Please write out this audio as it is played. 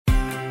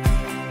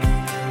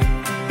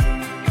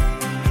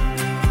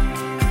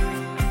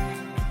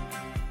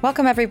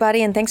Welcome,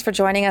 everybody, and thanks for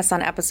joining us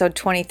on episode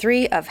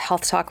 23 of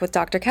Health Talk with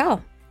Dr.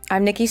 Kel.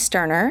 I'm Nikki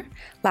Sterner.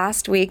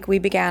 Last week, we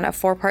began a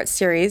 4-part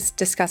series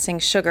discussing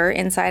sugar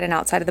inside and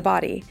outside of the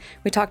body.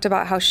 We talked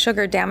about how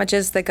sugar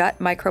damages the gut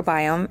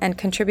microbiome and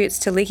contributes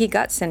to leaky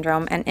gut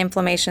syndrome and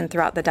inflammation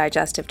throughout the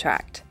digestive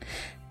tract.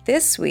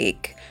 This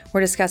week,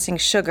 we're discussing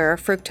sugar,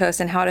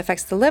 fructose, and how it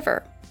affects the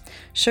liver.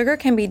 Sugar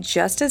can be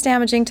just as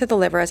damaging to the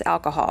liver as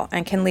alcohol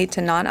and can lead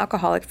to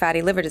non-alcoholic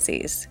fatty liver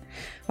disease.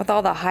 With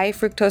all the high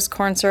fructose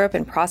corn syrup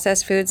and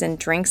processed foods and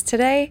drinks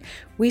today,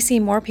 we see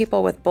more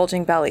people with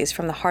bulging bellies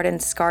from the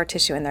hardened scar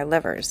tissue in their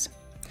livers.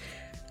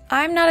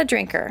 I'm not a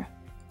drinker,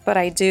 but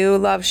I do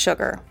love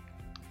sugar.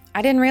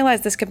 I didn't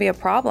realize this could be a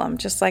problem,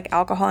 just like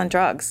alcohol and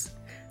drugs.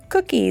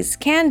 Cookies,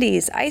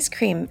 candies, ice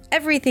cream,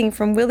 everything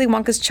from Willy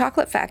Wonka's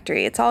chocolate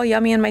factory. It's all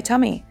yummy in my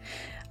tummy.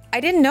 I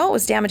didn't know it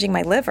was damaging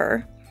my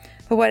liver.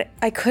 But what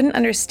I couldn't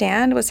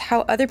understand was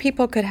how other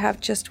people could have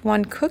just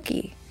one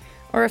cookie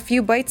or a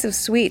few bites of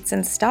sweets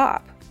and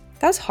stop.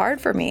 That was hard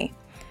for me.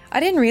 I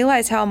didn't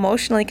realize how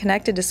emotionally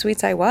connected to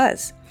sweets I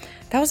was.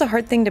 That was a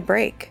hard thing to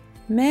break.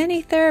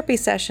 Many therapy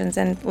sessions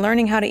and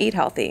learning how to eat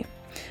healthy.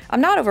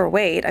 I'm not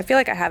overweight. I feel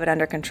like I have it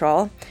under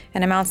control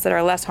in amounts that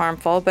are less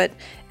harmful, but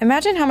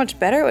imagine how much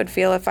better it would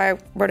feel if I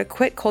were to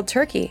quit cold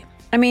turkey.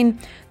 I mean,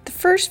 the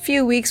first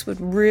few weeks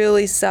would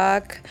really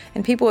suck,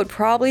 and people would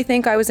probably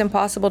think I was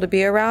impossible to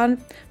be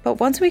around, but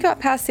once we got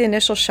past the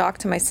initial shock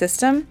to my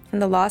system and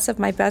the loss of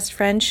my best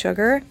friend,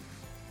 sugar,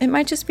 it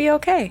might just be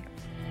okay.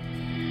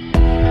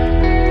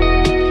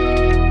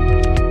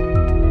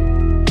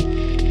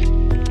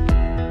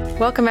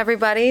 Welcome,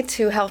 everybody,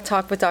 to Health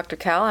Talk with Dr.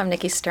 Kel. I'm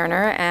Nikki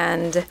Sterner,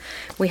 and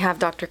we have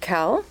Dr.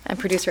 Kel and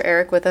producer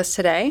Eric with us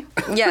today.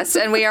 Yes,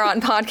 and we are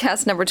on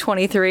podcast number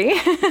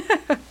 23.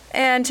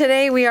 And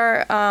today we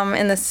are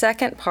in the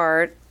second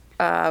part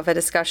of a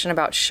discussion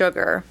about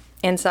sugar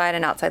inside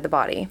and outside the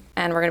body.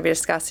 And we're going to be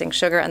discussing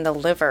sugar and the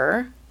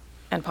liver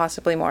and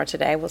possibly more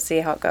today. We'll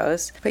see how it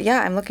goes. But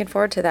yeah, I'm looking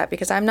forward to that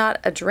because I'm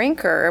not a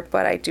drinker,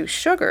 but I do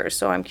sugar.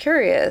 So I'm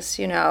curious,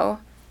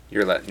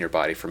 You're letting your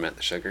body ferment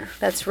the sugar.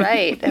 That's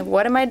right. And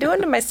what am I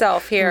doing to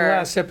myself here? In the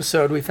last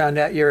episode, we found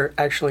out you're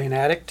actually an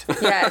addict.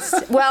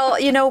 Yes. Well,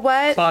 you know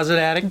what? Closet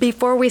addict.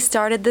 Before we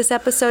started this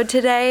episode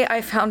today,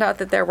 I found out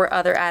that there were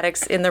other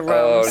addicts in the room.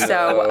 Oh, no.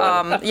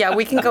 So, yeah,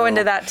 we can go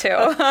into that too.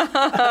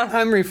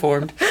 I'm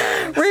reformed.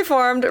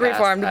 Reformed.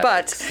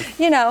 But,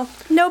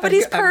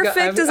 nobody's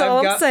perfect is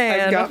all I'm saying.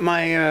 I've got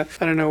my, I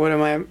don't know, what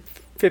am I,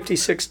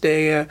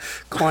 56-day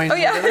coin. Oh,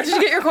 yeah. Did you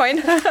get your coin?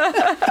 That's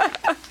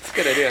a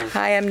good idea.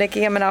 Hi, I'm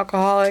Nikki. I'm an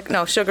alcoholic.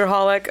 No,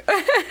 sugarholic.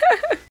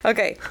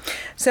 Okay.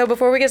 So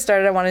before we get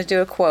started, I wanted to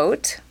do a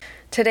quote.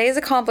 Today's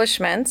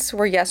accomplishments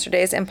were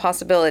yesterday's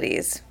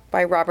impossibilities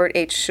by Robert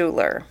H.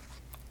 Schuller.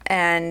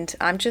 And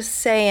I'm just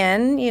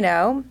saying,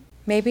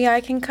 maybe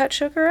I can cut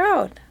sugar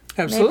out.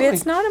 Absolutely. Maybe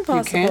it's not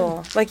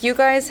impossible. Like you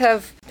guys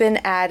have been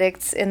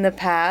addicts in the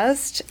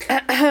past.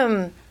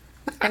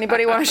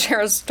 Anybody want to share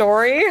a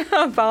story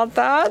about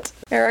that?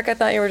 Eric, I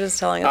thought you were just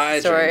telling us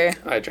a story.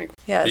 I drink.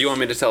 Yes. Do you want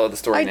me to tell the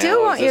story I now?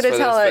 do want you to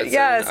tell it.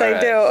 Yes, I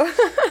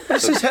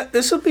do.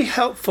 This will be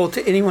helpful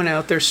to anyone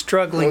out there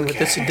struggling with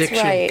this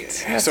addiction.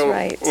 That's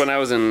right. When I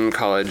was in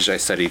college, I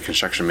studied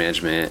construction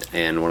management,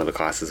 and one of the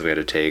classes we had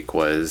to take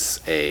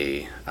was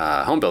a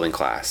home building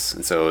class.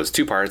 And so it was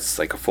 2 parts,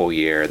 like a full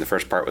year. And the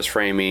first part was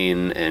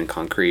framing and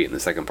concrete, and the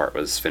second part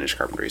was finished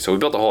carpentry. So we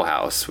built a whole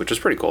house, which was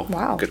pretty cool.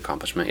 Wow. Good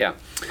accomplishment, yeah.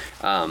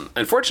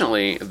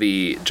 Unfortunately,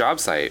 the job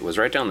site was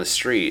right down the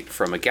street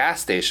from a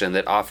gas station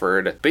that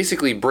offered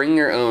basically bring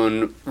your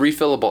own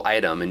refillable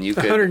item, and you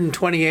could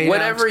 128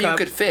 whatever ounce you cup.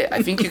 could fit.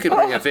 I think you could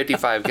bring a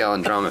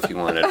 55-gallon drum if you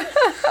wanted.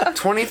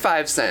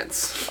 25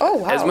 cents. Oh,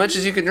 wow. As much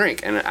as you could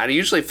drink. And I'd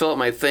usually fill up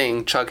my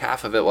thing, chug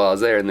half of it while I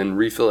was there, and then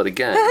refill it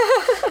again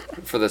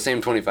for the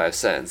same 25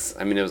 cents.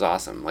 I mean, it was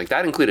awesome. Like,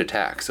 that included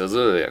tax. So it was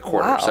literally a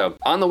quarter. Wow. So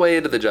on the way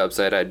to the job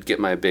site, I'd get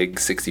my big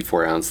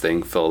 64-ounce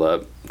thing filled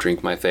up,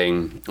 drink my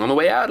thing. On the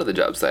way out of the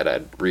job site,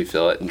 I'd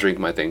refill it and drink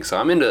my thing. So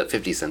I'm into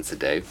 50 cents a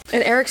day.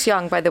 And Eric's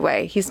young, by the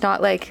way. He's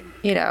not like,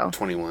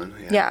 21.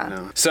 Yeah.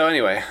 No. So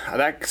anyway,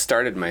 that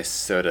started my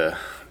soda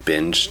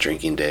binge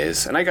drinking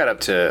days. And I got up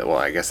to, well,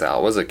 I guess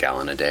that was a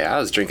gallon a day. I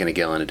was drinking a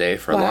gallon a day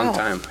for a long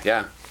time.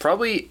 Yeah.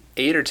 Probably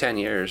 8 or 10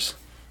 years.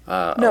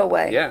 No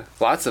way. Yeah.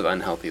 Lots of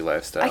unhealthy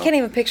lifestyle. I can't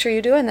even picture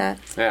you doing that.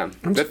 Yeah.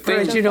 I'm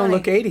surprised you don't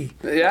look 80.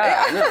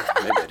 Yeah, I know.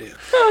 Maybe I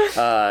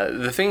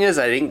do. The thing is,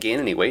 I didn't gain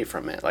any weight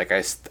from it. Like,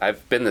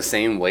 I've been the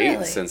same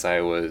weight since I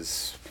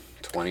was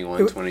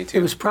 21, 22.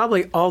 It was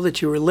probably all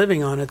that you were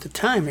living on at the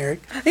time,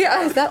 Eric.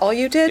 Yeah, is that all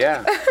you did?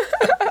 Yeah.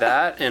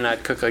 That, and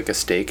I'd cook like a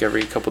steak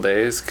every couple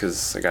days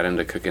because I got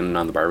into cooking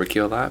on the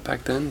barbecue a lot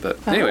back then.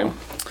 But anyway,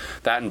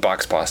 that and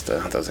box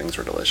pasta. Those things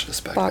were delicious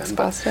back then. Box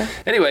pasta.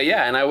 Anyway,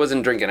 yeah, and I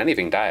wasn't drinking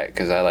anything diet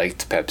because I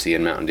liked Pepsi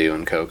and Mountain Dew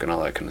and Coke and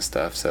all that kind of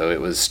stuff. So it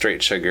was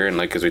straight sugar. And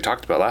like as we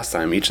talked about last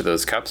time, each of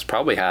those cups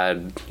probably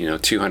had,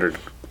 200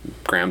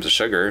 grams of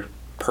sugar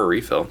per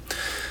refill.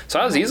 So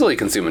I was easily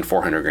consuming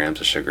 400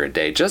 grams of sugar a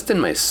day just in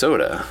my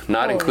soda,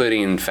 not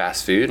including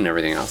fast food and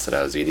everything else that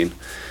I was eating.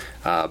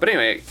 But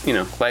anyway,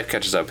 life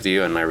catches up with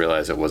you, and I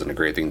realized it wasn't a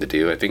great thing to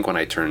do. I think when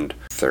I turned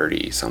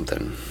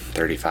 30-something,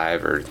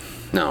 35 or...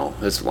 No,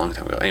 this is a long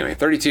time ago. Anyway,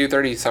 32,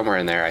 30, somewhere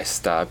in there, I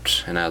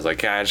stopped, and I was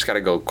like, I just got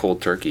to go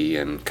cold turkey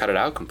and cut it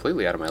out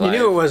completely out of my life. You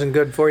knew it wasn't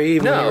good for you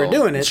even when you were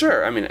doing it.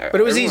 Sure. I mean, but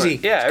it was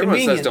easy. Yeah, it's everyone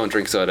convenient. says don't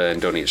drink soda and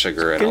don't eat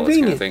sugar and all those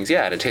kind of things.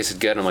 Yeah, and it tasted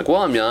good. I'm like,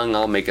 well, I'm young.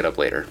 I'll make it up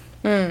later.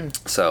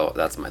 So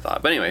that's my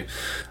thought. But anyway,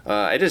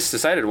 I just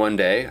decided one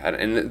day,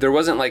 and there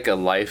wasn't like a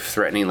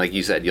life-threatening, like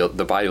you said,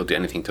 the body will do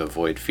anything to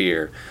avoid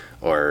fear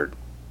or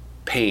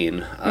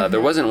pain. There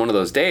wasn't one of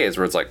those days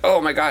where it's like, oh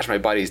my gosh, my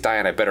body's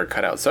dying, I better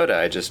cut out soda.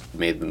 I just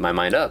made my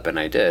mind up, and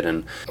I did.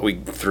 And we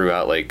threw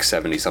out like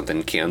 70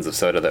 something cans of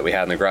soda that we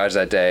had in the garage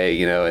that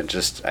day, and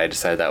I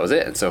decided that was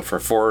it. And so for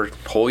 4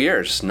 whole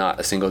years, not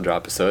a single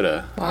drop of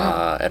soda.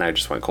 Wow. And I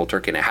just went cold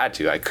turkey, and I had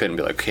to. I couldn't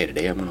be like, okay,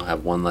 today I'm gonna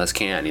have one less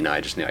can.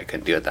 I just knew I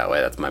couldn't do it that way.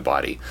 That's my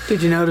body.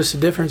 Did you notice a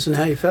difference in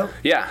how you felt?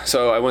 Yeah,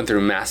 so I went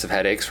through massive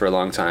headaches for a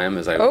long time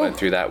as I went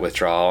through that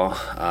withdrawal.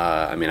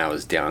 I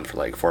was down for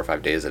like 4 or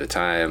 5 days at a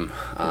time.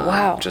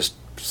 Wow. Just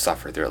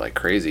suffered through it like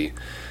crazy.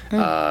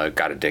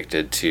 Got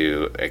addicted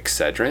to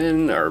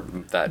Excedrin or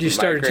that. You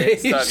started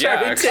taking.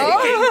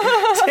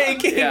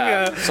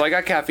 Yeah. So I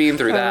got caffeine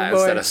through that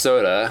instead of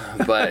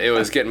soda, but it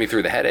was getting me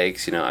through the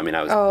headaches. I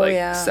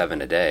was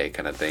 7 a day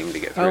kind of thing to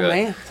get through it.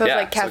 Man. So it's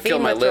like caffeine so it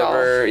killed my withdrawal.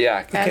 liver.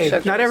 Yeah.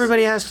 Okay. Not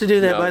everybody has to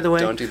do that, No, by the way.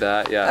 Don't do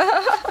that.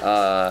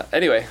 Yeah.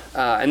 Anyway,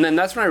 and then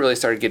that's when I really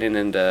started getting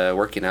into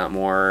working out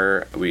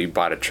more. We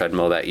bought a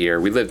treadmill that year.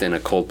 We lived in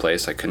a cold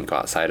place. I couldn't go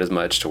outside as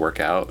much to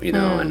work out,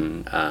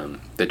 and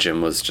the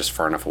gym was just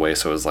far enough away.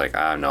 So it was like,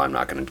 no, I'm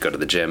not going to go to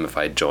the gym if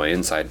I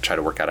join. So I'd try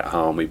to work out at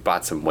home. We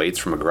bought some weights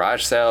from a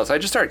garage sale. So I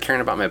just started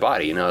caring about my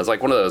body. It was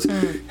like one of those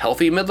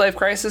healthy midlife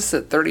crisis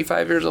at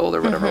 35 years old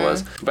or whatever it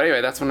was. But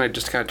anyway, that's when I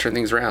just kind of turned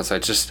things around. So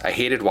I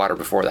hated water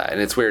before that. And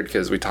it's weird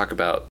because we talk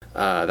about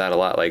that a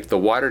lot. Like the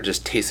water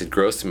just tasted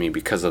gross to me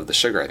because of the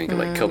sugar. I think it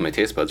like killed my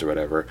taste buds or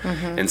whatever.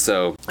 And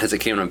so as it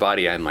came to my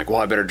body, I'm like,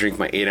 well, I better drink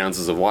my 8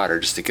 ounces of water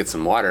just to get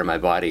some water in my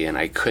body. And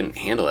I couldn't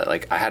handle it.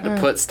 Like I had to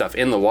put stuff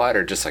in the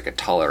water just so I could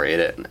tolerate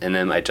it. And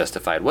then I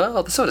justified,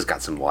 well, the soda's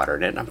got some water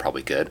in it. I'm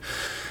probably good.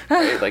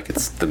 Right? Like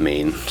it's the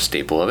main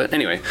staple of it.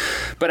 Anyway,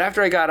 but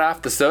after I got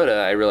off the soda,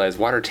 I realized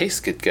water tastes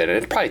good.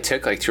 And it probably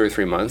took like 2 or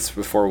 3 months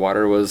before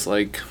water was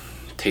like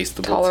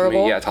tastable tolerable.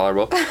 To me. Yeah,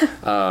 tolerable.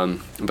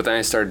 But then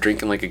I started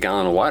drinking like a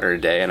gallon of water a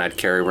day, and I'd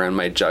carry around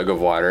my jug of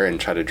water and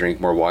try to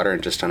drink more water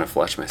and just trying to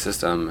flush my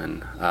system.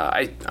 And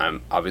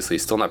I'm obviously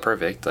still not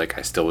perfect. Like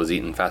I still was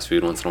eating fast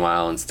food once in a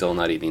while and still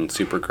not eating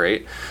super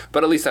great.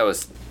 But at least I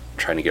was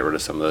trying to get rid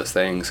of some of those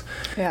things.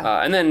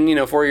 Yeah. And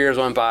then 4 years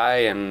went by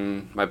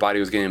and my body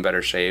was getting in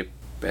better shape,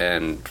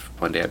 and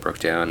one day I broke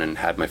down and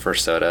had my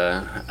first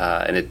soda,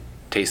 and it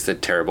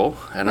tasted terrible,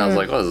 and I was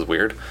like, oh, this is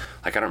weird,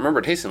 like I don't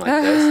remember tasting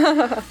like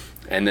this.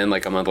 And then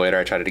like a month later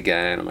I tried it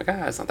again. I'm like,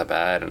 it's not that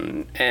bad,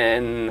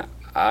 and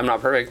I'm not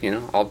perfect.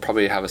 I'll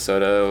probably have a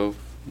soda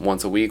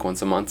once a week,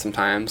 once a month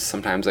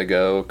sometimes I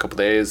go a couple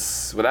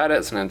days without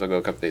it, sometimes I'll go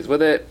a couple days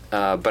with it,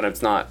 but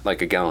it's not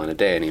like a gallon a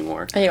day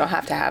anymore. And you don't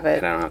have to have it.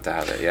 And I don't have to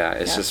have it.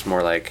 It's just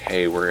more like,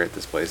 hey, we're at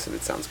this place and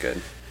it sounds good.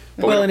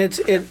 But well,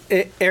 and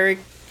Eric,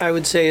 I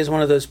would say, is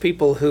one of those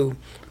people who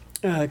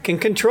can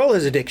control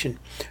his addiction,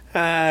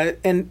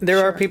 and there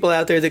are people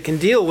out there that can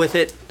deal with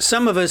it.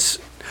 Some of us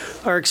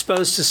are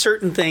exposed to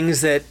certain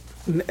things that,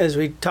 as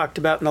we talked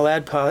about in the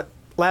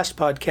last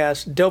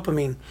podcast,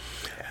 dopamine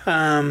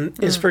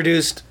is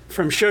produced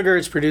from sugar.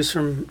 It's produced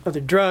from other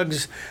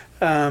drugs.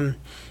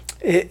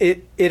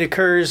 It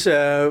occurs.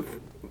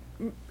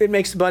 It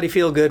makes the body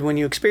feel good when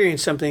you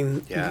experience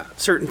something. Yeah.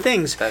 Certain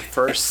things. That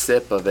first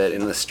sip of it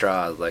in the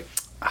straw, like,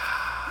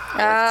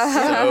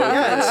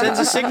 yeah, it sends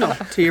a signal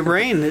to your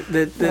brain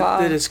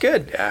that it's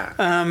good. Yeah.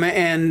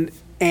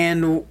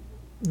 And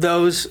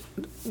those,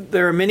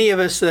 there are many of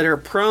us that are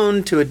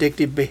prone to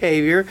addictive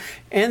behavior,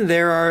 and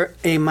there are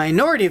a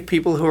minority of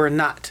people who are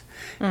not.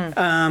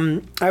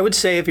 I would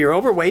say if you're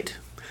overweight,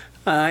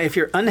 if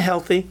you're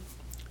unhealthy,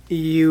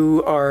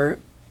 you are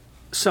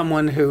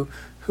someone who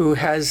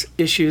has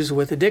issues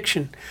with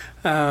addiction,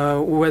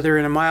 whether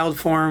in a mild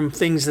form,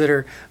 things that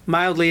are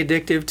mildly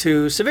addictive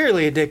to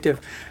severely addictive.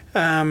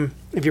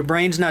 If your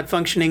brain's not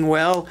functioning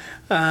well,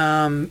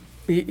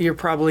 you're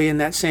probably in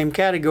that same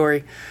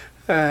category.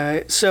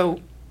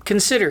 So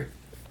consider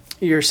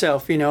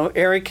yourself.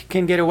 Eric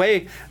can get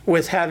away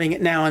with having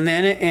it now and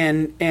then,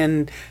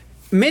 and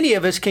many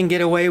of us can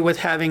get away with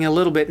having a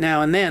little bit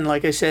now and then.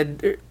 Like I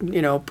said,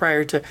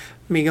 prior to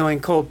me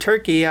going cold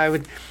turkey, I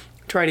would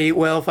try to eat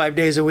well 5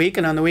 days a week,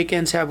 and on the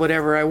weekends have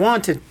whatever I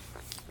wanted.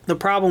 The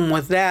problem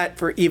with that,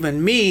 for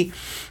even me,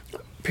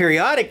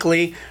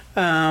 periodically,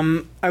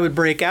 I would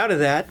break out of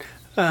that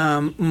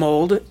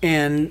mold,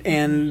 and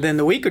then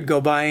the week would go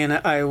by, and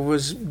I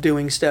was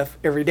doing stuff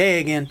every day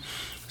again.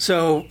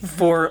 So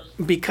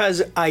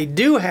because I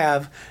do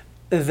have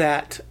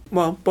that,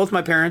 well, both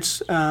my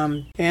parents,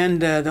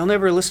 and they'll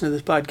never listen to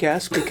this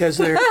podcast because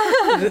they're,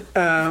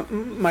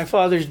 my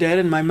father's dead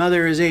and my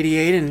mother is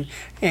 88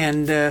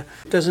 and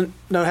doesn't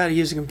know how to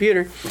use a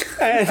computer.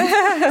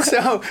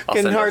 So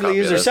can hardly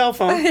use her cell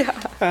phone.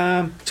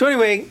 So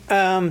anyway,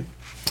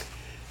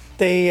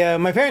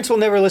 my parents will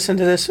never listen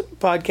to this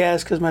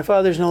podcast because my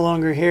father's no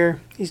longer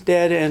here. He's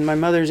dead, and my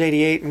mother's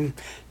 88 and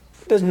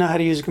doesn't know how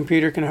to use a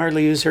computer, can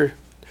hardly use her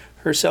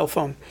cell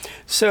phone.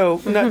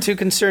 So I'm not too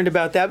concerned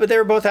about that, but they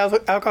were both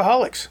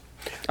alcoholics.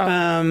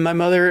 My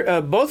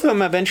mother, both of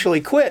them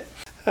eventually quit,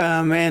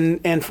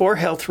 and for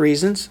health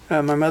reasons.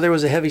 My mother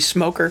was a heavy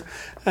smoker.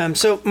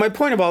 So my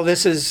point of all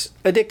this is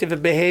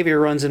addictive behavior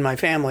runs in my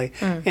family,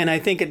 and I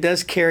think it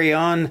does carry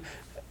on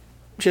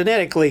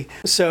genetically.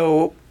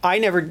 So I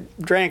never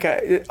drank.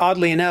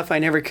 Oddly enough, I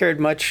never cared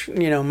much,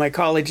 my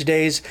college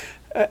days.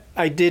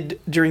 I did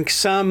drink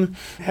some,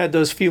 had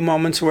those few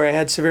moments where I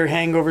had severe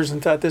hangovers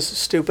and thought, this is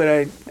stupid,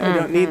 I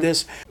don't need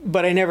this.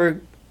 But I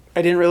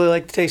didn't really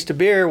like the taste of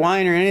beer,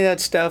 wine, or any of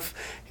that stuff.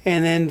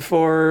 And then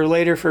for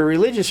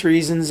religious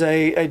reasons,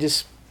 I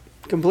just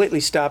completely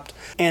stopped.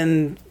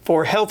 And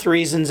for health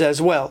reasons as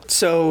well.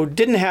 So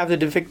didn't have the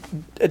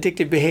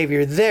addictive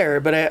behavior there,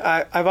 but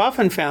I've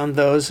often found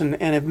those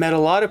and have met a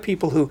lot of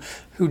people who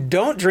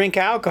don't drink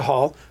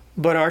alcohol,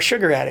 but are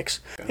sugar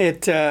addicts.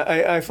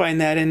 I find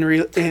that in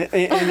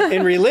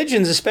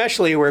religions,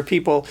 especially where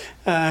people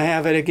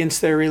have it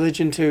against their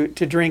religion to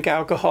drink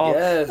alcohol,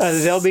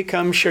 they'll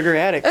become sugar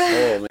addicts.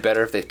 Oh,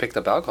 better if they picked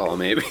up alcohol,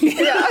 maybe.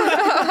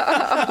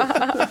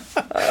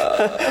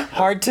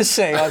 Hard to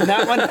say on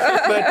that one,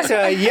 but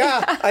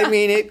I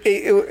mean,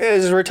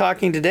 as we're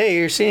talking today,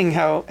 you're seeing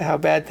how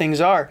bad things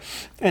are.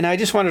 And I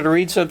just wanted to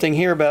read something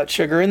here about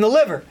sugar in the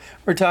liver.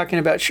 We're talking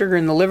about sugar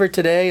in the liver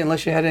today.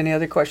 Unless you had any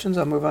other questions,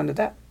 I'll move on to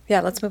that. Yeah,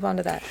 let's move on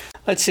to that.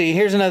 Let's see.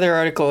 Here's another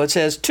article. It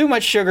says, too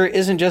much sugar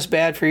isn't just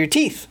bad for your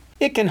teeth.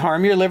 It can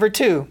harm your liver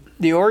too.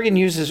 The organ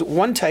uses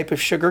one type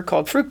of sugar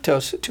called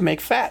fructose to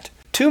make fat.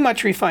 Too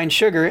much refined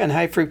sugar and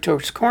high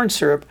fructose corn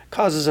syrup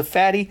causes a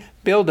fatty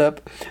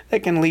buildup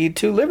that can lead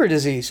to liver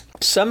disease.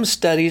 Some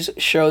studies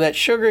show that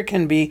sugar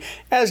can be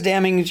as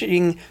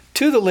damaging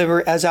to the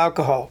liver as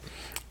alcohol.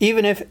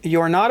 Even if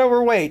you're not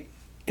overweight,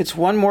 it's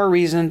one more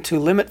reason to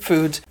limit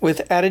foods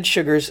with added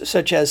sugars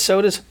such as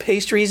sodas,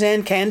 pastries,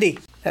 and candy.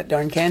 That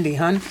darn candy,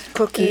 hun.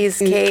 Cookies,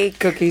 cake.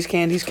 Cookies,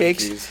 candies,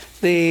 cakes.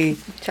 The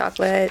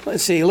chocolate.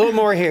 Let's see, a little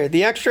more here.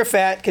 The extra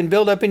fat can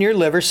build up in your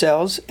liver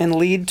cells and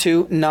lead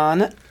to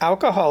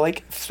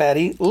non-alcoholic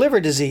fatty liver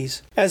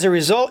disease. As a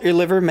result, your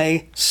liver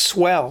may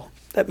swell.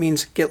 That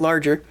means get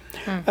larger.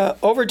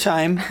 Over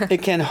time,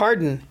 it can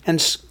harden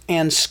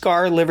and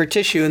scar liver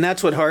tissue, and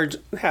that's what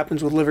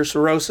happens with liver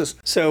cirrhosis.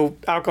 So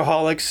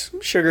alcoholics,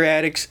 sugar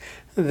addicts,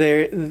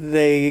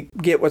 they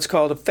get what's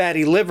called a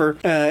fatty liver,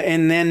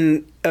 and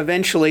then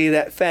eventually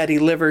that fatty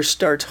liver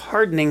starts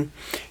hardening,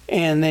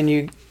 and then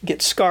you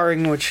get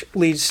scarring, which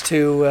leads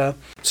to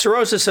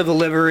cirrhosis of the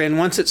liver, and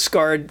once it's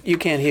scarred, you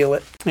can't heal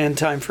it, and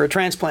time for a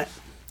transplant.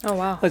 Oh,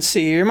 wow. Let's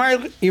see. You're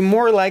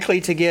more likely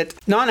to get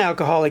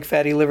non-alcoholic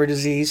fatty liver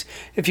disease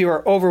if you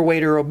are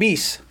overweight or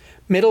obese,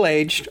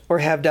 middle-aged, or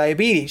have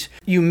diabetes.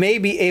 You may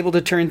be able to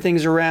turn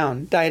things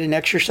around. Diet and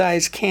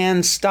exercise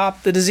can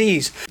stop the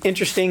disease.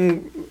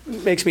 Interesting,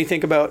 makes me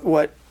think about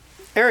what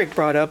Eric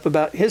brought up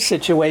about his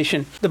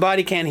situation. The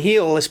body can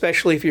heal,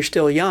 especially if you're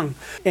still young.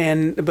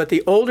 But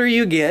the older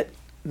you get,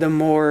 the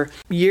more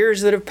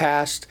years that have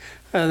passed,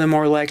 the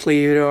more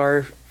likely you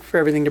are for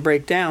everything to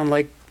break down.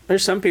 Like,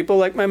 there's some people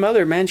like my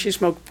mother, man, she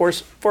smoked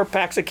four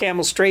packs of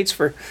Camel Straights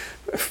for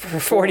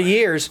 40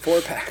 years.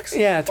 4 packs.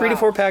 Yeah, 3 to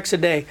 4 packs a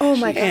day. Oh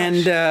my gosh. And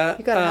you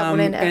gotta have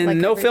one in and like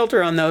no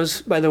filter on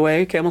those, by the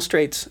way, Camel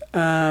Straights.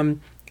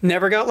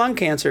 Never got lung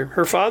cancer.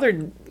 Her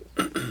father,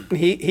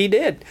 he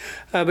did,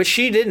 but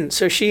she didn't.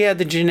 So she had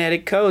the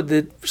genetic code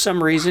that for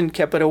some reason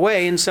kept it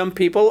away. And some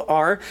people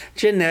are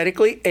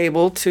genetically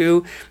able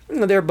to,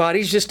 their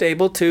body's just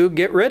able to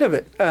get rid of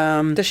it.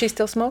 Does she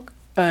still smoke?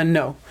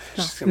 No,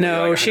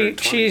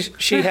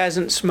 she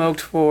hasn't smoked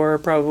for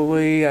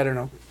probably,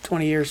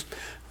 20 years,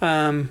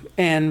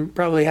 and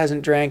probably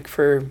hasn't drank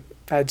for,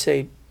 I'd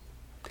say,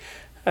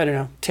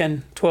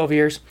 10, 12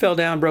 years. Fell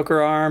down, broke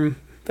her arm,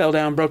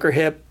 broke her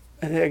hip.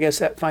 I guess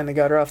that finally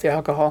got her off the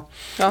alcohol.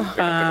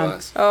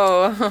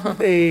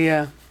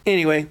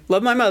 Anyway,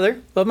 love my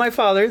mother, love my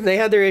father. They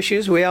had their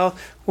issues. We all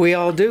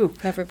do.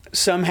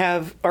 Some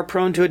are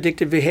prone to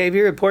addictive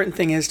behavior. Important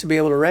thing is to be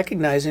able to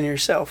recognize in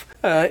yourself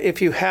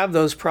if you have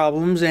those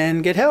problems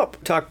and get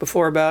help. Talked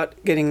before about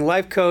getting a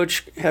life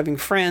coach, having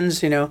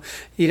friends. You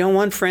don't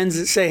want friends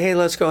that say, "Hey,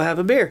 let's go have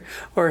a beer,"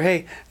 or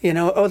 "Hey,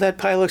 oh, that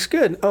pie looks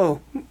good.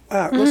 Oh,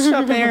 let's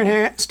stop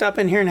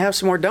in here and have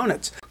some more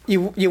donuts."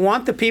 You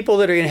want the people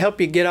that are going to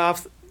help you get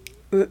off.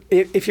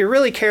 If you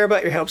really care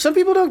about your health, some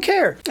people don't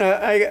care.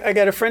 I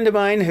got a friend of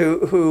mine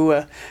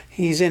who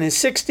He's in his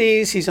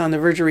 60s. He's on the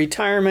verge of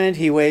retirement.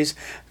 He weighs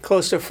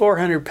close to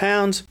 400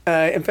 pounds.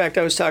 In fact,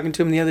 I was talking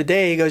to him the other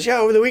day. He goes, yeah,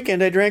 over the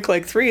weekend I drank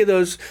like 3 of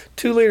those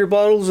 2-liter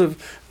bottles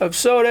of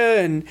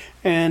soda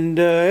and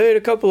ate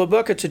a couple of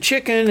buckets of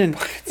chicken.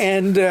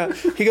 And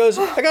he goes,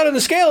 I got on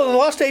the scale and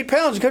lost 8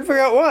 pounds. Couldn't figure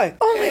out why.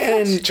 Oh my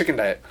gosh. And Chicken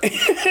diet.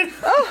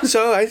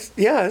 so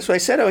that's what I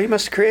said. Oh, he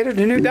must have created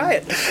a new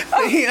diet.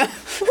 Yeah.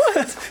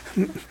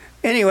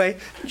 Anyway,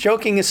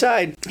 joking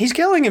aside, he's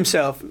killing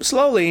himself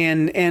slowly,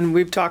 and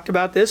we've talked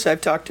about this. I've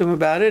talked to him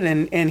about it,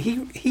 and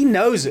he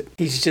knows it.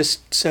 He's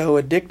just so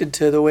addicted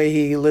to the way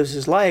he lives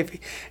his life,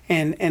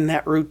 and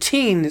that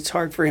routine. It's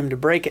hard for him to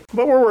break it.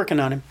 But we're working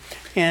on him,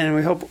 and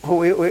we hope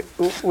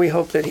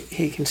that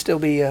he can still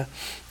be.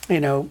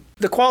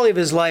 The quality of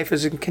his life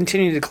is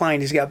continuing to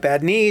decline. He's got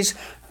bad knees,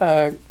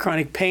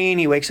 chronic pain.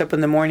 He wakes up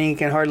in the morning, he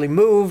can hardly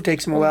move.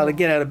 Takes him a while to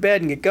get out of bed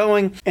and get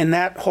going, and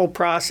that whole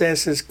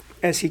process is.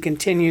 As he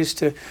continues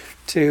to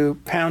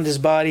pound his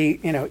body,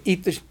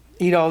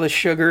 eat all the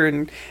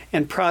sugar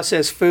and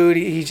processed food,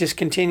 he's just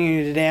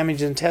continuing to damage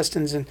his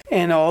intestines,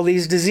 and all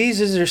these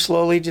diseases are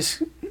slowly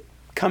just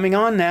coming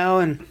on now,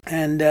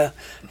 and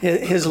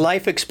his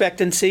life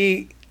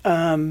expectancy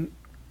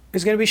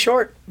is going to be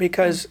short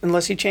because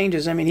unless he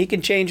changes. I mean, he can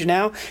change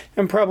now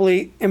and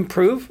probably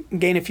improve,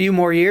 gain a few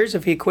more years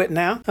if he quit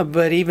now.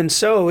 But even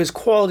so, his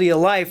quality of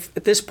life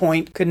at this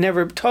point could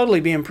never totally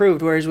be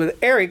improved. Whereas with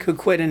Eric, who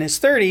quit in his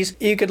 30s,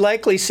 you could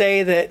likely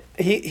say that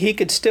he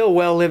could still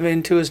well live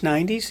into his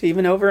 90s,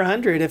 even over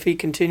 100, if he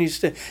continues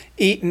to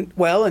eat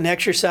well and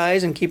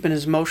exercise and keep in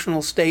his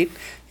emotional state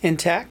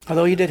intact.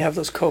 Although he did have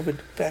those COVID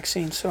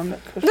vaccines, so I'm not.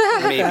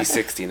 Maybe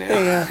 60 now.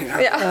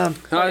 Yeah.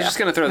 I was just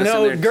going to throw this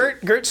in there.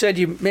 Gert said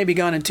you may be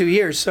gone in 2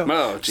 years. So.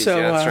 Oh, geez,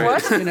 yeah,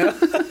 that's right.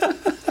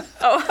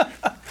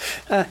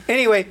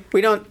 Anyway,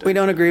 we don't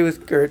agree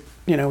with Gert.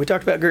 We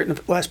talked about Gert in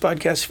the last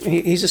podcast.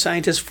 He's a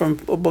scientist from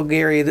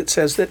Bulgaria that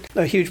says that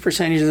a huge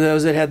percentage of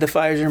those that had the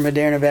Pfizer and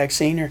Moderna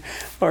vaccine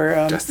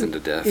are destined to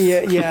death.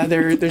 Yeah.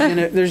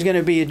 There's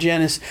gonna be a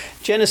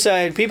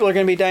genocide. People are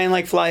gonna be dying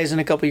like flies in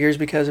a couple of years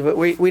because of it.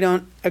 We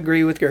don't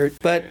agree with Gert,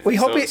 but we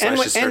hope we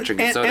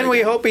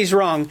hope he's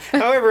wrong.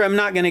 However, I'm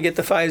not gonna get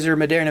the Pfizer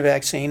Moderna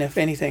vaccine. If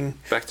anything,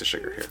 back to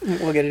sugar here.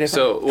 We'll get it.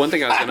 So one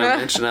thing I was gonna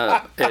mention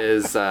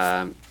is.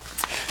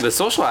 The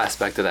social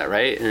aspect of that,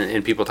 right?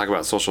 And people talk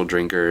about social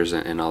drinkers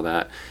and all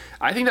that.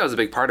 I think that was a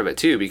big part of it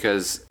too,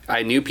 because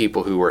I knew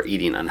people who were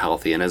eating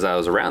unhealthy, and as I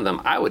was around them,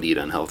 I would eat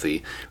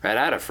unhealthy. Right?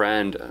 I had a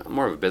friend,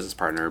 more of a business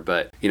partner,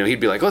 but he'd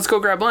be like, "Let's go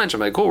grab lunch."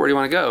 I'm like, "Cool, where do you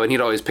want to go?" And he'd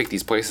always pick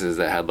these places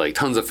that had like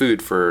tons of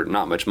food for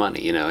not much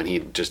money, and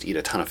he'd just eat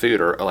a ton of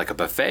food, or like a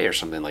buffet or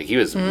something. Like he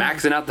was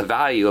maxing out the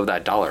value of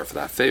that dollar for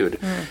that food.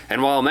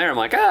 And while I'm there, I'm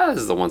like, this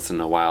is a once in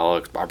a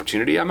while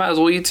opportunity. I might as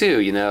well eat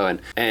too,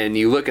 And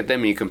you look at them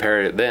and you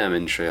compare it to them,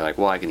 and you're like,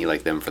 well, I can eat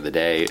like them for the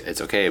day.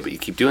 It's okay, but you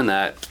keep doing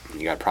that,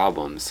 you got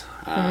problems.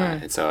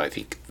 And so I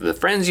think the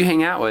friends you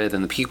hang out with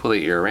and the people that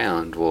you're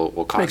around will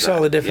cause Makes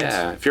all the difference.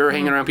 Yeah, if you're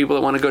hanging around people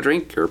that want to go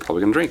drink, you're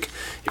probably going to drink.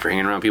 If you're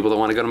hanging around people that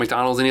want to go to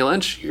McDonald's and eat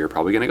lunch, you're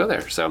probably going to go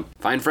there. So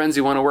find friends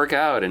who want to work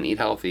out and eat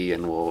healthy,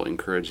 and we'll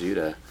encourage you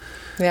to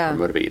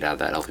motivate you to have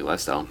that healthy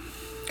lifestyle.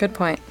 Good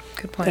point.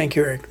 Thank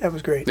you, Eric. That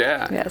was great.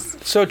 Yeah. Yes.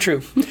 So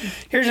true.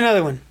 Here's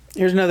another one.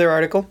 Here's another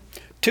article.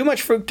 Too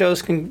much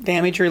fructose can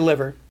damage your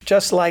liver,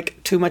 just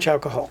like too much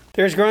alcohol.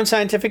 There's growing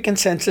scientific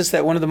consensus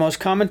that one of the most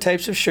common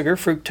types of sugar,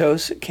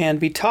 fructose, can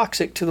be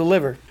toxic to the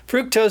liver.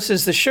 Fructose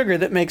is the sugar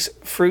that makes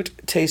fruit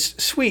taste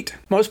sweet.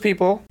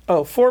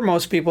 For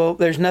most people,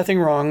 there's nothing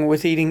wrong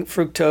with eating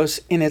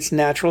fructose in its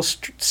natural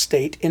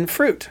state in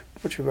fruit,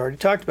 which we've already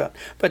talked about.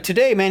 But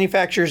today,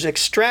 manufacturers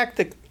extract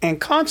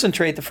and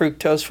concentrate the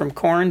fructose from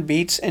corn,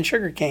 beets, and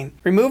sugarcane,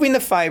 removing the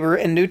fiber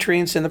and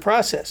nutrients in the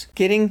process.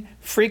 Getting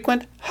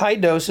frequent high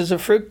doses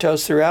of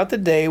fructose throughout the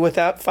day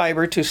without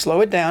fiber to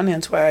slow it down,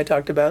 hence why I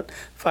talked about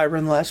fiber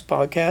in the last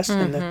podcast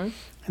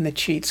and the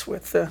cheats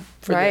with the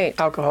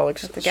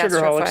alcoholics, the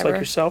sugarholics like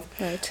yourself.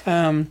 Right.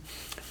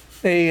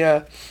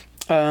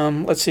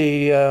 Let's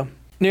see.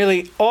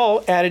 Nearly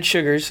all added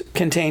sugars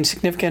contain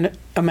significant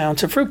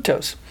amounts of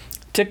fructose.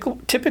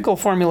 Typical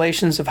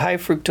formulations of high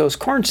fructose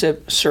corn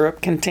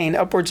syrup contain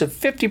upwards of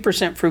 50%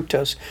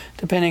 fructose,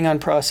 depending on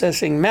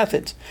processing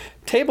methods.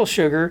 Table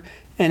sugar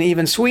and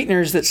even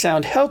sweeteners that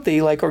sound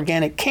healthy, like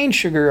organic cane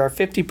sugar, are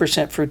 50%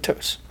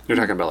 fructose. You're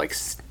talking about like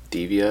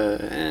stevia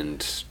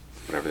and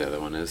whatever the other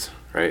one is,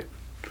 right?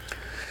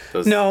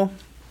 No,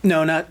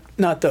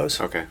 not those.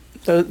 Okay.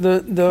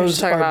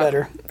 Those are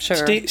better.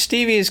 Sugar.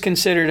 Stevia is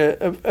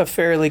considered a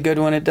fairly good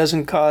one. It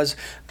doesn't cause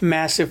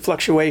massive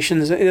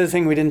fluctuations. The other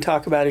thing we didn't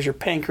talk about is your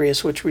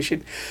pancreas, which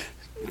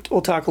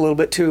we'll talk a little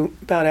bit too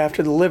about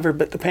after the liver.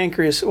 But the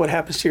pancreas, what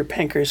happens to your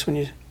pancreas when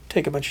you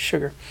take a bunch of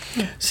sugar?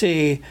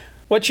 See,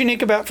 what's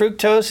unique about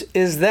fructose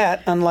is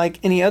that, unlike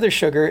any other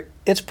sugar,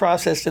 it's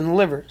processed in the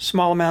liver.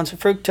 Small amounts of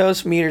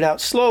fructose metered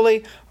out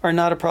slowly are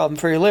not a problem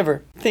for your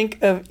liver.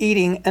 Think of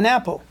eating an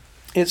apple.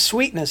 Its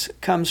sweetness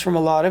comes from a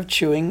lot of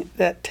chewing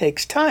that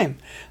takes time.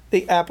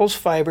 the apple's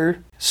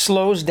fiber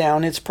slows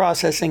down its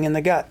processing in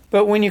the gut.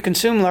 But when you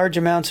consume large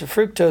amounts of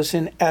fructose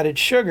in added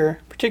sugar,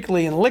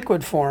 particularly in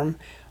liquid form,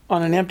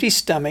 on an empty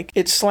stomach,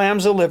 it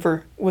slams the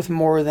liver with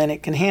more than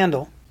it can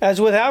handle. As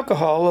with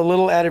alcohol, a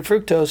little added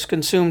fructose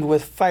consumed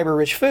with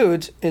fiber-rich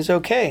foods is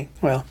okay.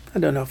 Well, I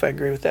don't know if I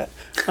agree with that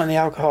on the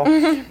alcohol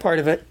part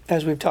of it,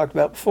 as we've talked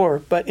about before.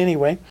 But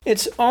anyway,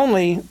 it's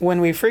only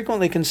when we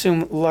frequently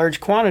consume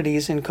large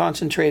quantities in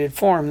concentrated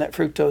form that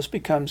fructose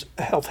becomes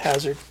a health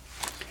hazard.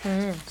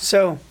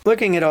 So,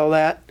 looking at all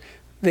that,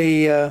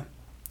 you're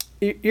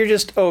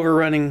just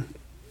overrunning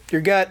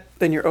your gut,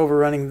 then you're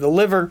overrunning the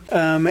liver,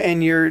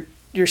 and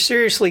you're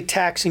seriously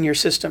taxing your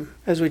system,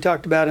 as we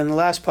talked about in the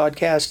last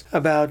podcast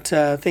about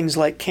things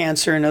like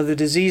cancer and other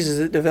diseases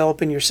that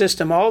develop in your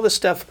system. All the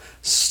stuff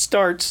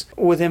starts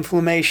with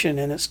inflammation,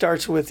 and it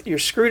starts with you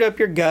screwed up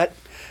your gut.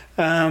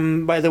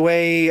 By the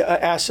way,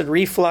 acid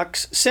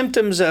reflux,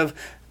 symptoms of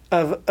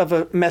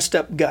a messed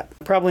up gut.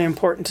 Probably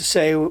important to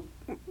say,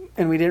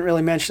 and we didn't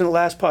really mention it in the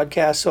last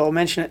podcast, so I'll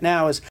mention it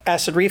now, is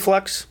acid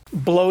reflux,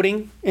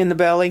 bloating in the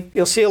belly.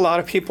 You'll see a lot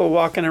of people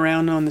walking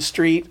around on the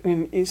street,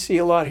 and you see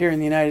a lot here in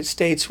the United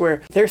States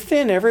where they're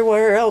thin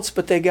everywhere else,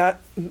 but they got,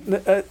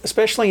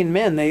 especially in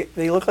men,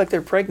 they look like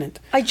they're pregnant.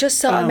 I just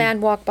saw a man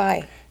walk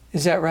by.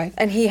 Is that right?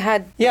 And he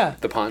had... Yeah.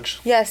 The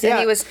punch? Yes, and Yeah,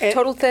 he was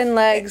total thin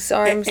legs,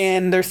 arms.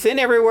 And they're thin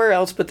everywhere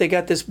else, but they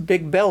got this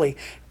big belly.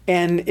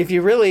 And if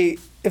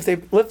they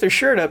lift their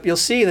shirt up, you'll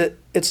see that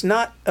it's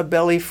not a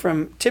belly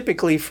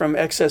typically from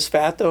excess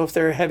fat, though if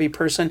they're a heavy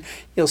person,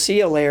 you'll see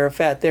a layer of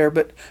fat there.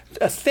 But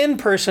a thin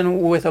person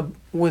with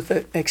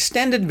an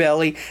extended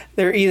belly,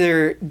 they're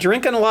either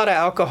drinking a lot of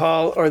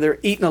alcohol or they're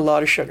eating a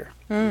lot of sugar.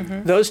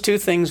 Mm-hmm. Those two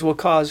things will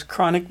cause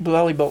chronic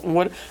belly bloating.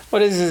 What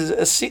is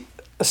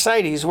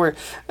ascites, where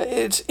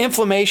it's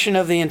inflammation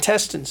of the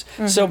intestines.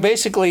 Mm-hmm. So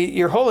basically,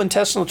 your whole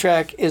intestinal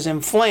tract is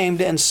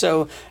inflamed, and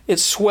so it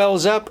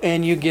swells up,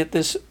 and you get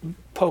this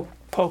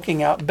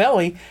poking out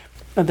belly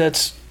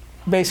that's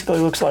basically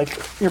looks like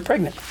you're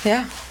pregnant.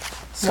 Yeah.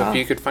 So if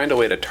you could find a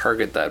way to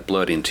target that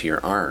bloating to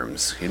your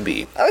arms, you'd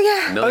be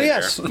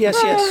millionaire.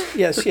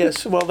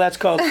 Yes. Well, that's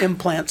called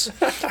implants.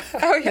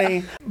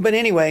 But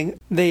anyway,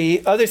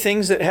 the other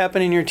things that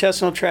happen in your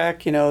intestinal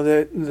tract,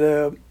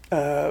 the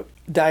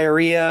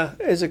diarrhea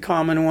is a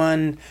common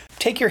one.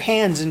 Take your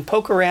hands and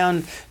poke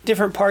around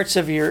different parts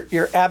of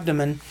your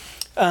abdomen,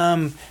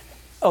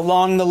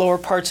 along the lower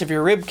parts of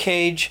your rib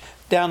cage,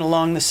 down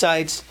along the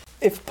sides.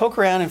 Poke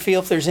around and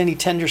feel if there's any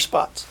tender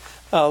spots.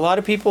 A lot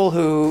of people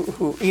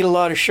who eat a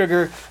lot of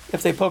sugar,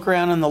 if they poke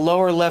around on the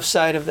lower left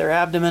side of their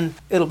abdomen,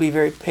 it'll be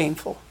very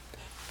painful.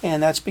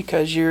 And that's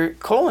because your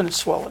colon is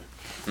swollen.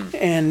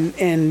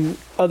 And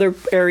other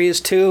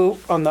areas too,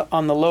 on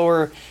the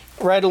lower,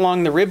 right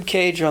along the rib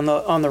cage on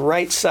the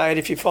right side,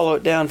 if you follow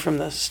it down from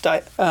the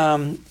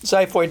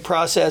xiphoid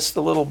process,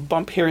 the little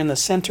bump here in the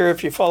center,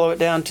 if you follow it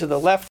down to the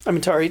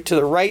to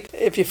the right,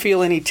 if you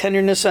feel any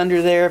tenderness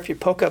under there, if you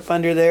poke up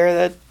under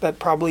there, that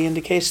probably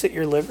indicates that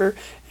your liver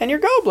and your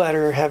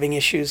gallbladder are having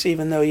issues,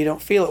 even though you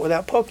don't feel it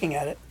without poking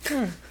at it.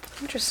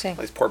 Interesting.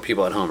 These poor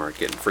people at home are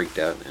getting freaked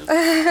out.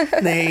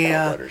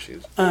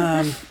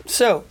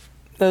 So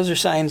those are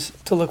signs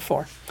to look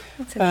for.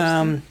 That's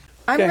interesting.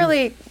 I'm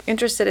really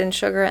interested in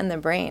sugar and the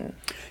brain.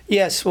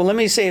 Yes. Well, let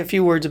me say a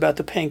few words about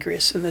the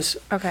pancreas. And this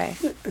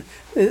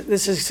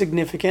is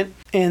significant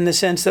in the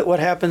sense that what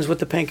happens with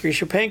the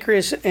pancreas, your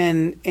pancreas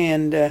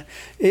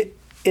it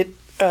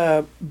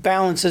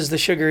balances the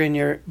sugar in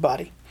your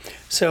body.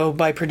 So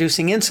by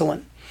producing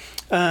insulin.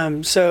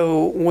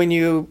 So when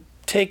you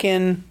take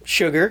in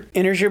sugar,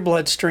 enters your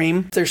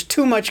bloodstream, if there's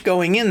too much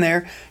going in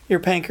there, your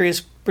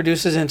pancreas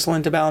produces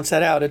insulin to balance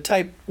that out. A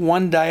type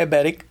 1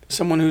 diabetic,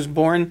 someone who's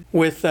born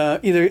with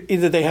either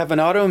they have an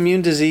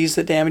autoimmune disease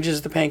that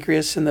damages the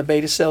pancreas and the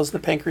beta cells in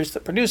the pancreas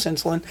that produce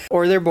insulin,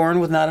 or they're born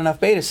with not enough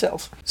beta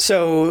cells.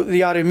 So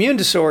the autoimmune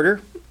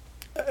disorder,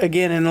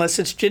 again, unless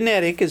it's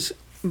genetic, is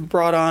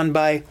brought on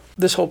by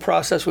this whole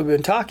process we've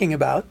been talking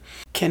about,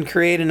 can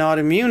create an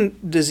autoimmune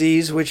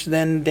disease which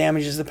then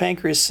damages the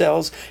pancreas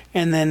cells.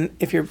 And then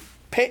if your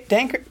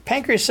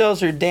pancreas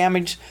cells are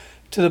damaged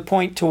to the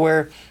point to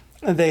where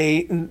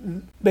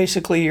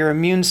basically your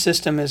immune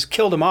system has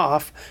killed them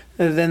off,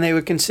 then they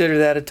would consider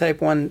that a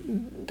type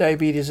 1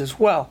 diabetes as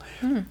well.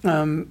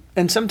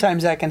 And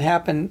sometimes that can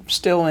happen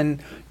still you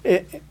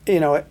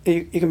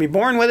can be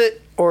born with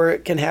it, or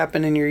it can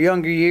happen in your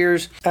younger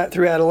years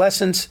through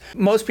adolescence.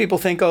 Most people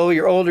think,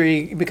 you're older,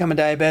 you become a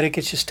diabetic,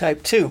 it's just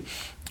type 2.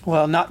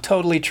 Well, not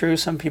totally true.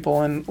 Some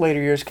people in later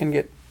years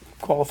can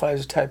qualify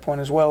as type 1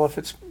 as well if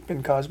it's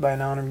been caused by an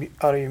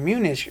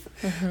autoimmune issue.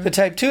 Mm-hmm. The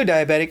type 2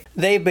 diabetic,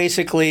 they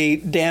basically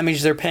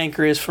damage their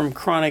pancreas from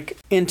chronic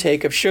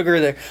intake of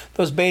sugar.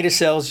 Those beta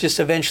cells just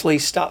eventually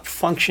stop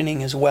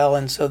functioning as well,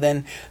 and so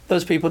then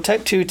those people,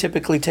 type 2,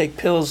 typically take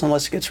pills.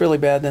 Unless it gets really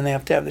bad, then they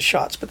have to have the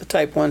shots, but the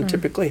type 1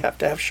 typically have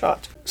to have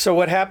shots. So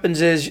what happens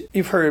is,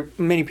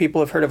 many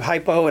people have heard of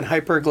hypo and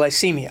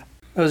hyperglycemia.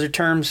 Those are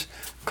terms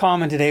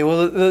common today.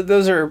 Well,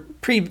 those are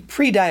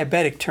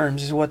pre-diabetic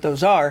terms is what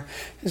those are,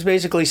 is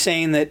basically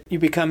saying that you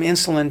become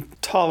insulin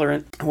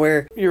tolerant,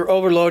 where you're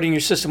overloading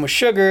your system with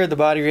sugar, the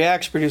body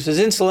reacts, produces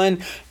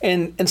insulin,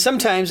 and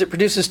sometimes it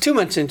produces too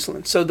much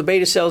insulin. So the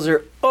beta cells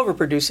are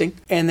overproducing,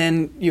 and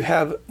then you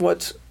have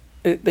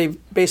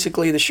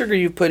the sugar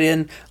you put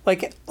in,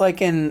 I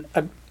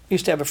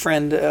used to have a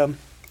friend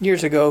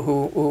years ago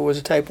who was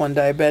a type 1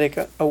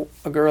 diabetic,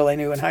 a girl I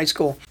knew in high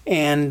school.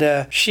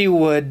 And she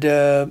would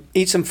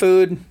eat some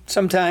food.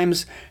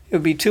 Sometimes it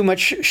would be too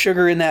much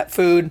sugar in that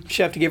food.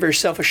 She'd have to give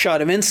herself a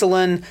shot of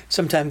insulin.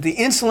 Sometimes the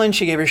insulin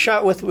she gave her a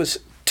shot with was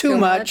too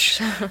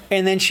much.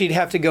 And then she'd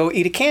have to go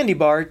eat a candy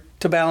bar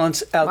to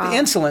balance out the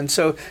insulin.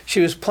 So she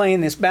was playing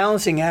this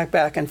balancing act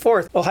back and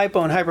forth. Well,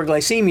 hypo and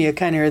hyperglycemia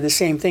kind of are the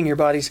same thing. Your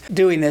body's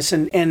doing this.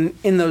 And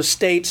in those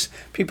states,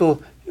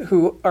 people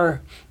who are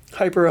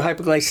hyper or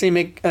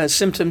hypoglycemic,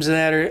 symptoms of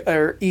that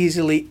are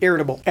easily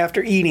irritable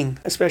after eating,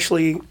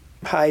 especially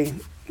high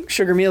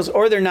sugar meals,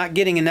 or they're not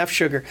getting enough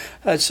sugar.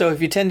 So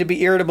if you tend to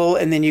be irritable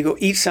and then you go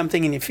eat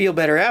something and you feel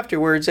better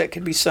afterwards, that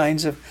could be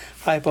signs of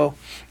hypo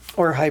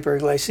or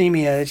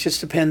hyperglycemia. It just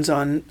depends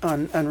on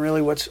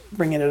really what's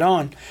bringing it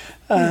on.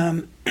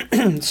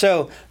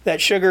 So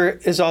that sugar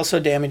is also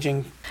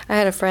damaging. I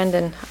had a friend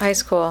in high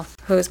school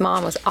whose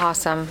mom was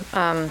awesome.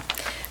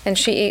 And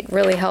she ate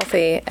really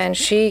healthy, and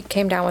she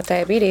came down with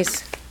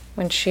diabetes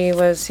when she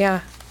was,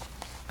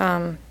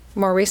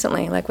 more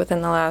recently, like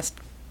within the last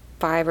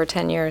 5 or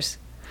 10 years.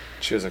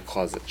 She was a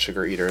closet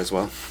sugar eater as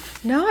well.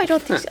 No, I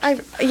don't think.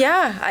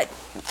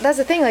 That's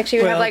the thing. Like she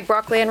would have like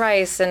broccoli and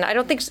rice, and I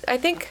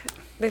think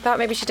they thought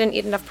maybe she didn't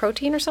eat enough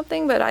protein or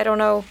something, but I don't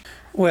know.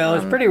 Well,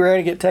 it's pretty rare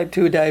to get type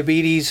 2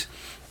 diabetes,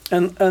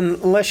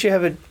 unless you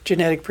have a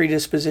genetic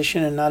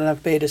predisposition and not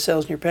enough beta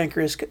cells in your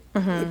pancreas.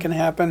 It can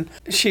happen.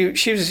 She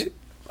was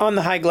on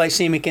the high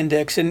glycemic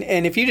index. And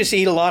if you just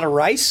eat a lot of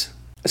rice,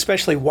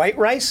 especially white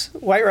rice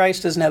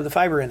doesn't have the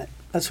fiber in it.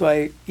 That's why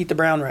I eat the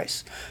brown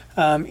rice.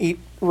 Eat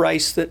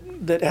rice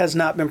that has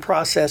not been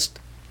processed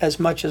as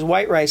much as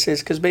white rice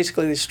is, because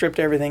basically they stripped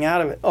everything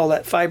out of it. All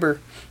that fiber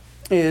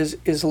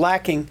is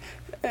lacking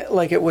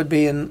like it would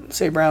be in,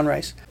 say, brown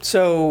rice.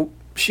 So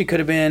she could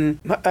have been,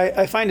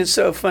 I find it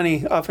so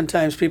funny,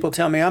 oftentimes people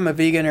tell me I'm a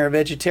vegan or a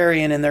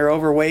vegetarian and they're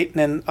overweight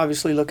and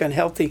then look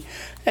unhealthy.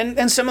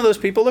 And some of those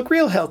people look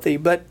real healthy,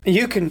 but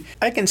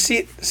I can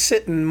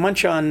sit and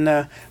munch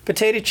on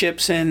potato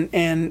chips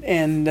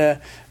and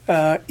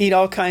eat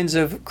all kinds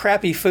of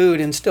crappy food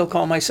and still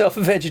call myself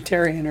a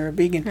vegetarian or a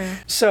vegan.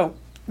 So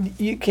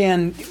you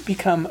can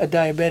become a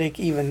diabetic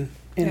even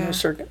in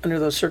under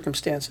those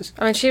circumstances.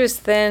 I mean, she was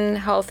thin,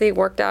 healthy,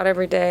 worked out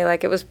every day,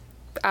 like it was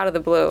out of the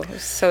blue. It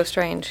was so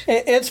strange.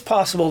 It's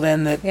possible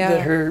then that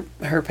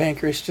her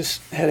pancreas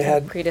just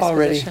had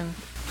already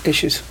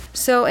issues.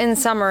 So in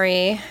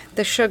summary,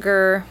 the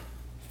sugar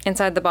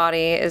inside the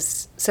body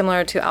is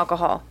similar to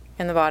alcohol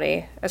in the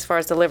body as far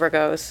as the liver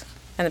goes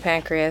and the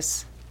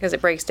pancreas, because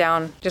it breaks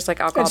down just like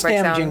alcohol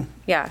breaks down.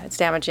 Yeah, it's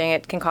damaging.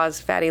 It can cause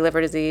fatty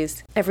liver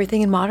disease.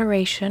 Everything in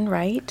moderation,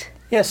 right?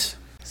 Yes.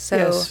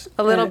 So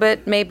a little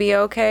bit may be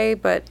okay,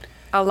 but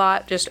a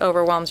lot just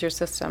overwhelms your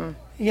system.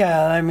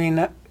 Yeah, I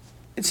mean,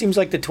 it seems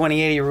like the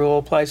 20-80 rule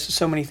applies to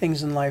so many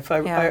things in life.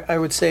 I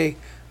would say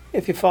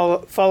if you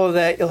follow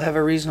that, you'll have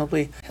a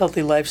reasonably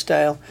healthy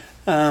lifestyle.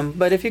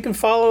 But if you can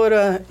follow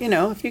it,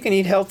 if you can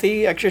eat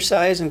healthy,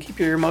 exercise, and keep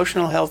your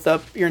emotional health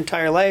up your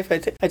entire life,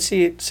 I'd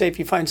say if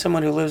you find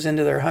someone who lives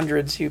into their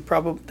hundreds, they've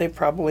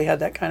probably had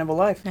that kind of a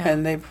life,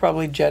 and they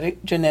probably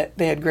they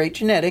had great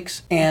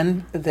genetics,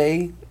 and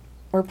they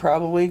were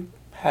probably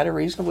had a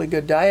reasonably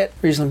good diet,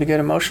 reasonably good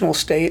emotional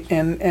state,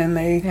 and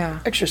they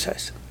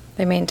exercised.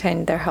 They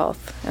maintained their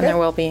health and their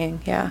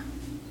well-being. Yeah.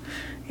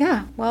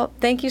 Well,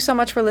 thank you so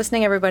much for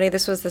listening, everybody.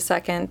 This was the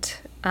second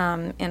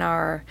in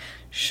our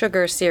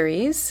sugar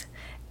series.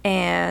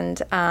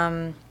 And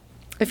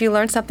if you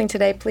learned something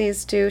today,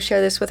 please do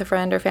share this with a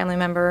friend or family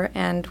member.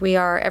 And we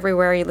are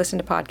everywhere you listen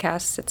to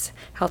podcasts. It's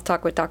Health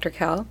Talk with Dr.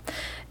 Kel.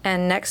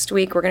 And next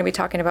week, we're going to be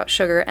talking about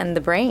sugar and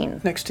the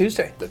brain. Next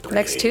Tuesday.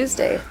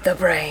 The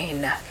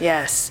brain.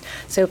 Yes.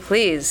 So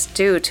please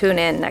do tune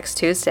in next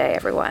Tuesday,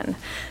 everyone.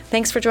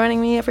 Thanks for joining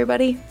me,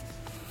 everybody.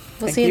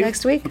 We'll see you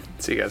next week.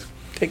 See you guys.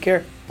 Take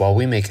care. While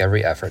we make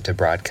every effort to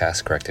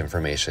broadcast correct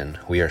information,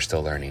 we are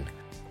still learning.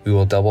 We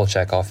will double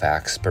check all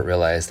facts, but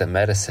realize that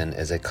medicine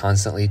is a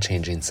constantly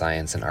changing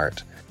science and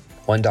art.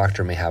 One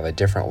doctor may have a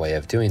different way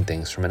of doing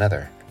things from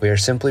another. We are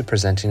simply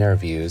presenting our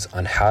views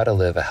on how to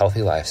live a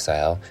healthy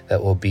lifestyle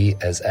that will be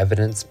as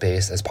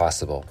evidence-based as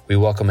possible. We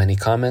welcome any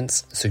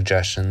comments,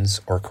 suggestions,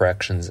 or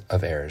corrections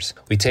of errors.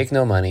 We take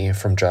no money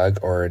from drug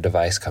or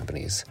device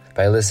companies.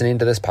 By listening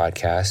to this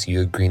podcast,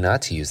 you agree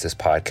not to use this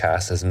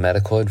podcast as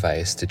medical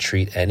advice to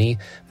treat any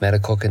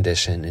medical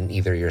condition in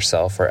either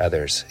yourself or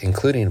others,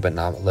 including but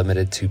not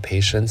limited to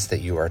patients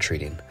that you are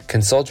treating.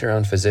 Consult your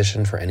own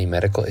physician for any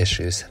medical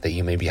issues that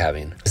you may be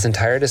having. This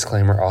entire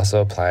disclaimer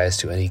also applies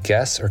to any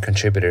guests or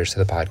contributors to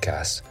the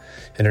podcast.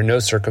 Under no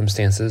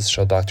circumstances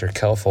shall Dr.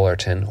 Kell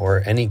Fullerton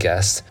or any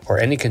guests or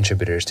any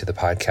contributors to the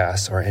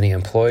podcast or any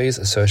employees,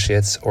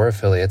 associates, or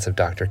affiliates of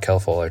Dr. Kell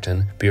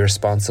Fullerton be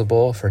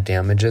responsible for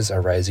damages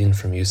arising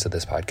from use of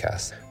this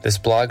podcast. This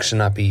blog should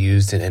not be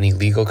used in any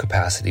legal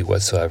capacity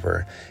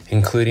whatsoever,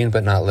 including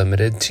but not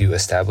limited to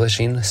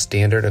establishing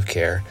standard of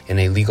care in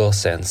a legal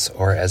sense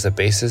or as a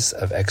basis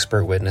of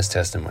expert witness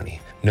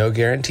testimony. No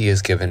guarantee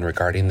is given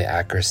regarding the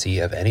accuracy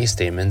of any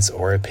statements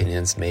or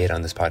opinions made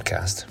on this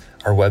podcast.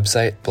 Our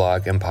website,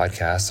 blog, and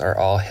podcasts are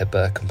all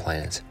HIPAA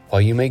compliant.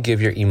 While you may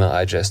give your email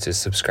address to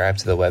subscribe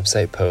to the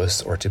website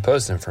posts or to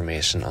post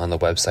information on the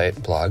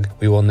website blog,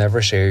 we will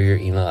never share your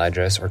email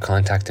address or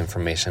contact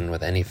information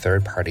with any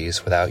third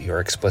parties without your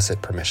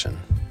explicit permission.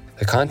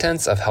 The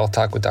contents of Health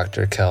Talk with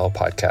Dr. Kell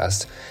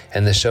podcast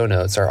and the show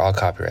notes are all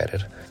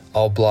copyrighted.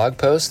 All blog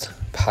posts,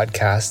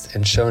 podcasts,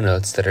 and show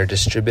notes that are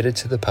distributed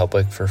to the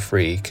public for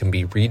free can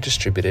be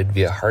redistributed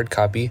via hard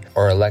copy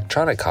or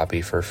electronic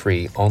copy for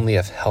free only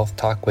if Health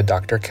Talk with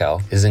Dr.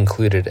 Kell is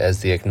included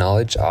as the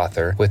acknowledged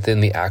author within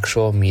the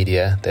actual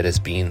media that is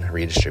being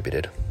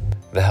redistributed.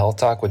 The Health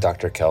Talk with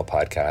Dr. Kell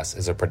podcast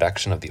is a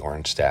production of the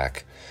Orange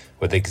Stack,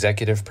 with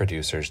executive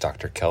producers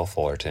Dr. Kell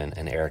Fullerton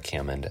and Eric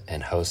Hammond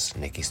and host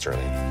Nikki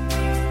Sterling.